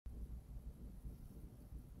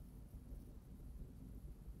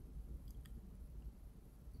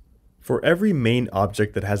For every main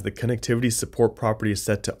object that has the connectivity support property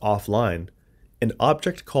set to offline, an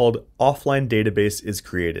object called offline database is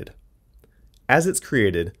created. As it's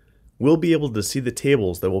created, we'll be able to see the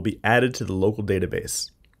tables that will be added to the local database.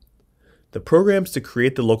 The programs to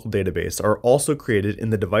create the local database are also created in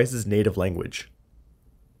the device's native language.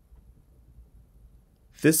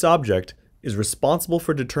 This object is responsible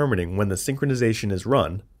for determining when the synchronization is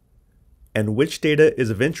run and which data is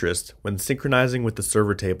of interest when synchronizing with the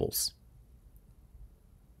server tables.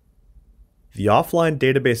 The offline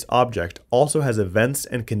database object also has events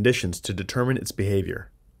and conditions to determine its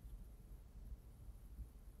behavior.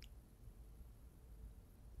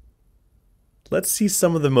 Let's see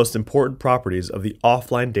some of the most important properties of the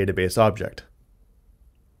offline database object.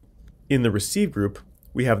 In the receive group,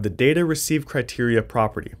 we have the data receive criteria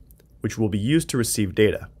property, which will be used to receive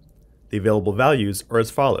data. The available values are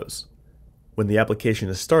as follows. When the application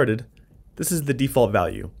is started, this is the default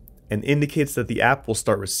value and indicates that the app will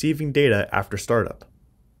start receiving data after startup.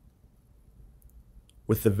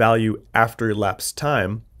 With the value after elapsed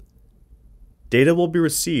time, data will be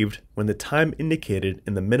received when the time indicated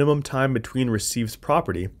in the minimum time between receives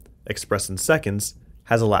property, expressed in seconds,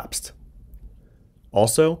 has elapsed.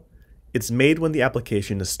 Also, it's made when the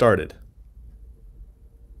application is started.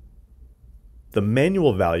 The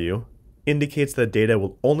manual value indicates that data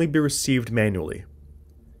will only be received manually.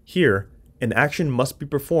 Here, an action must be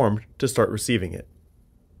performed to start receiving it.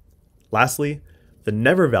 Lastly, the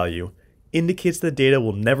never value indicates that data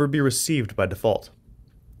will never be received by default.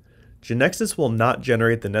 Genexus will not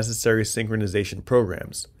generate the necessary synchronization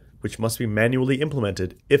programs, which must be manually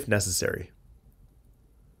implemented if necessary.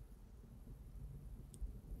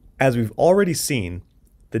 As we've already seen,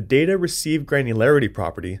 the data receive granularity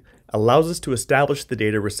property allows us to establish the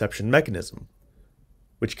data reception mechanism,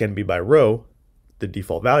 which can be by row, the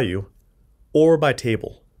default value, or by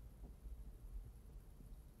table.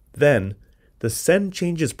 Then, the send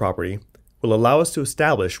changes property will allow us to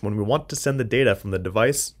establish when we want to send the data from the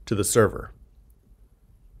device to the server.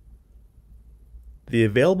 The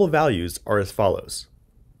available values are as follows.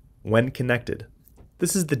 When connected,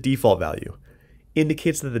 this is the default value,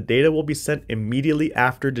 indicates that the data will be sent immediately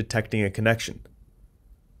after detecting a connection.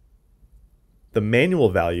 The manual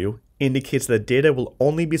value indicates that data will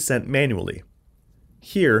only be sent manually.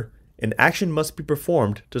 Here, an action must be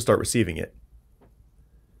performed to start receiving it.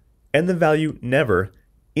 And the value never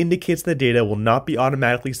indicates that data will not be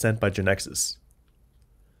automatically sent by Genexus.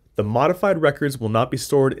 The modified records will not be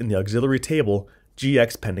stored in the auxiliary table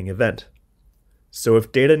GX pending event. So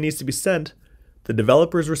if data needs to be sent, the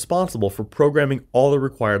developer is responsible for programming all the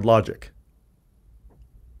required logic.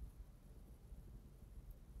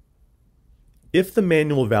 If the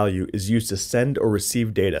manual value is used to send or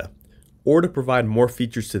receive data, or to provide more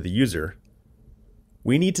features to the user,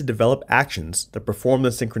 we need to develop actions that perform the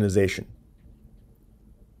synchronization.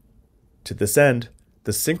 To this end,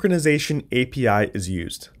 the Synchronization API is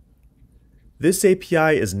used. This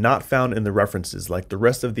API is not found in the references like the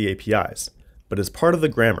rest of the APIs, but is part of the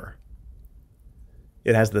grammar.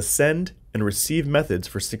 It has the send and receive methods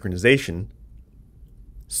for synchronization,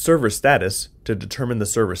 server status to determine the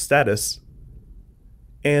server status,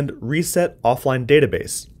 and reset offline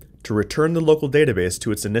database to return the local database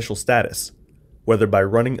to its initial status, whether by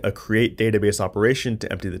running a create database operation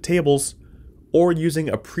to empty the tables or using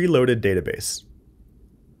a preloaded database.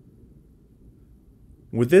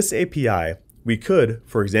 With this API, we could,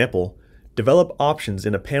 for example, develop options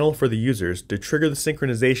in a panel for the users to trigger the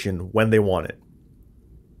synchronization when they want it.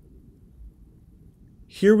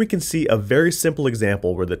 Here we can see a very simple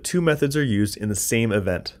example where the two methods are used in the same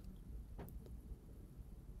event.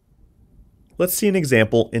 Let's see an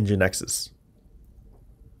example in Genexus.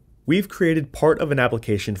 We've created part of an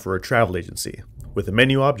application for a travel agency with a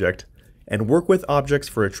menu object and work with objects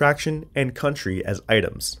for attraction and country as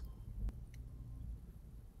items.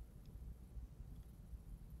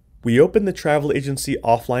 We open the travel agency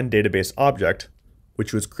offline database object,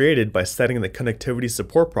 which was created by setting the connectivity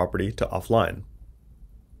support property to offline.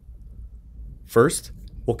 First,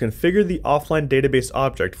 we'll configure the offline database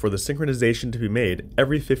object for the synchronization to be made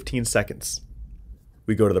every 15 seconds.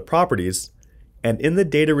 We go to the properties, and in the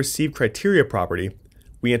data receive criteria property,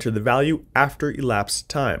 we enter the value after elapsed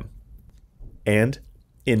time. And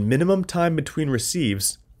in minimum time between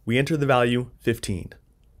receives, we enter the value 15.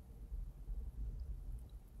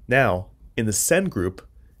 Now, in the send group,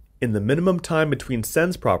 in the minimum time between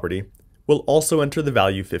sends property, we'll also enter the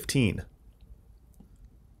value 15.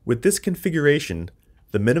 With this configuration,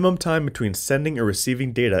 the minimum time between sending or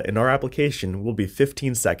receiving data in our application will be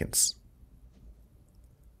 15 seconds.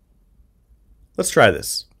 Let's try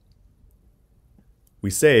this. We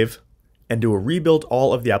save, and do a rebuild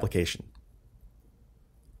all of the application.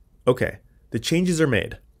 Okay, the changes are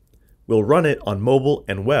made. We'll run it on mobile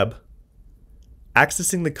and web,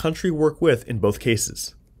 accessing the country work with in both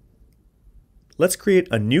cases. Let's create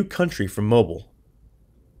a new country from mobile.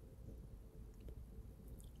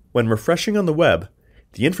 When refreshing on the web,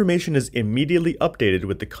 the information is immediately updated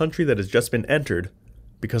with the country that has just been entered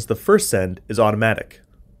because the first send is automatic.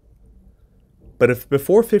 But if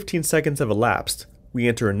before 15 seconds have elapsed, we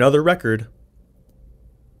enter another record,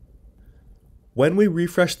 when we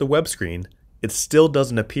refresh the web screen, it still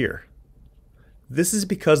doesn't appear. This is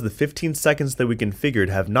because the 15 seconds that we configured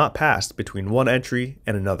have not passed between one entry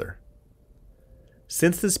and another.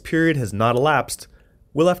 Since this period has not elapsed,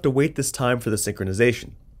 we'll have to wait this time for the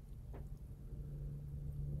synchronization.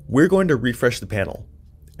 We're going to refresh the panel,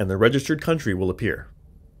 and the registered country will appear.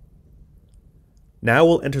 Now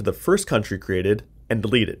we'll enter the first country created and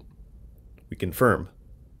delete it. We confirm.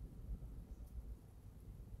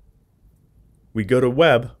 We go to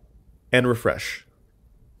web and refresh.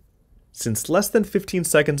 Since less than 15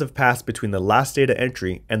 seconds have passed between the last data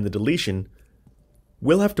entry and the deletion,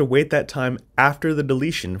 we'll have to wait that time after the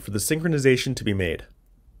deletion for the synchronization to be made.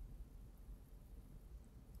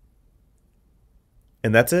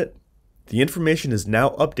 And that's it. The information is now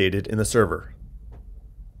updated in the server.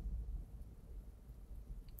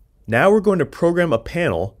 Now we're going to program a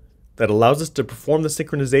panel that allows us to perform the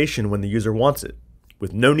synchronization when the user wants it,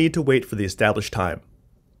 with no need to wait for the established time.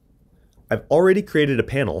 I've already created a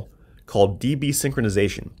panel called DB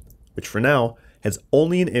Synchronization, which for now has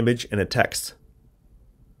only an image and a text.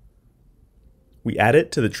 We add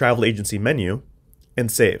it to the travel agency menu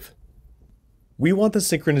and save. We want the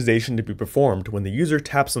synchronization to be performed when the user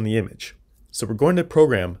taps on the image, so we're going to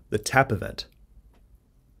program the tap event.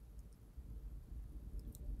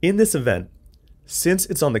 In this event, since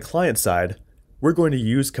it's on the client side, we're going to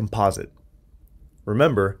use composite.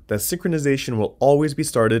 Remember that synchronization will always be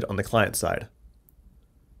started on the client side.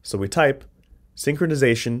 So we type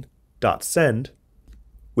synchronization.send,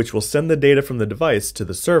 which will send the data from the device to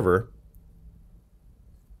the server,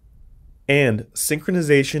 and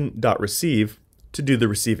synchronization.receive to do the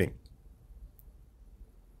receiving.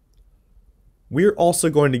 We're also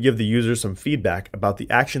going to give the user some feedback about the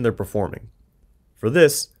action they're performing. For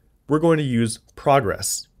this, we're going to use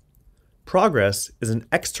progress. Progress is an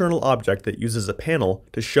external object that uses a panel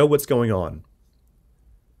to show what's going on.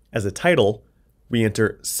 As a title, we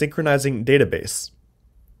enter synchronizing database.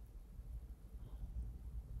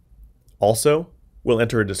 Also, we'll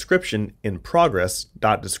enter a description in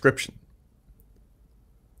progress.description.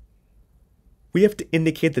 We have to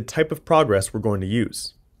indicate the type of progress we're going to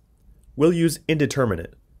use. We'll use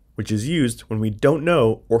indeterminate, which is used when we don't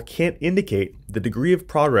know or can't indicate the degree of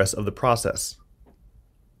progress of the process.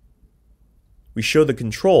 We show the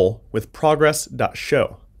control with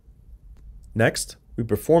progress.show. Next, we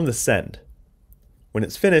perform the send. When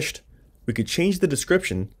it's finished, we could change the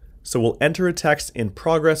description, so we'll enter a text in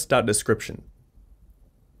progress.description.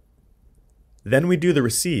 Then we do the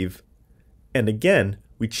receive, and again,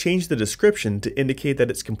 we change the description to indicate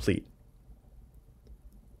that it's complete.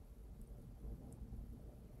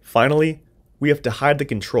 Finally, we have to hide the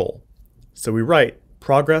control, so we write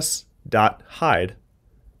progress.hide,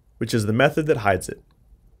 which is the method that hides it.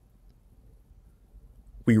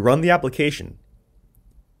 We run the application.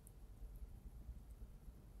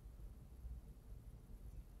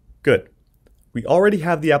 Good. We already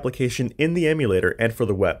have the application in the emulator and for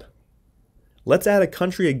the web. Let's add a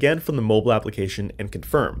country again from the mobile application and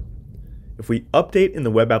confirm. If we update in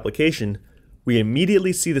the web application, we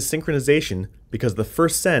immediately see the synchronization because the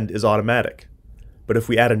first send is automatic. But if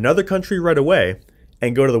we add another country right away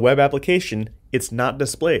and go to the web application, it's not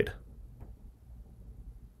displayed.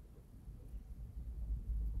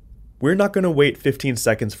 We're not going to wait 15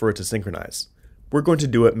 seconds for it to synchronize. We're going to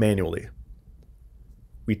do it manually.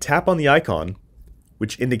 We tap on the icon,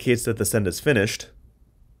 which indicates that the send is finished,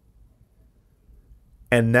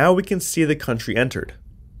 and now we can see the country entered.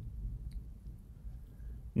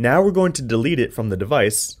 Now we're going to delete it from the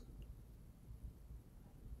device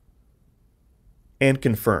and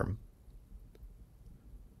confirm.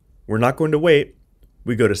 We're not going to wait.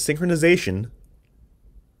 We go to synchronization,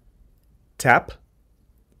 tap,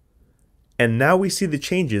 and now we see the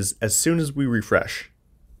changes as soon as we refresh.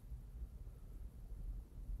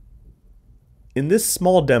 In this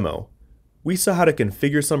small demo, we saw how to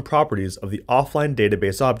configure some properties of the offline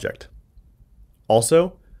database object.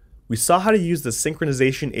 Also, we saw how to use the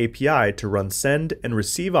Synchronization API to run send and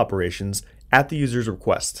receive operations at the user's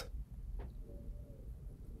request.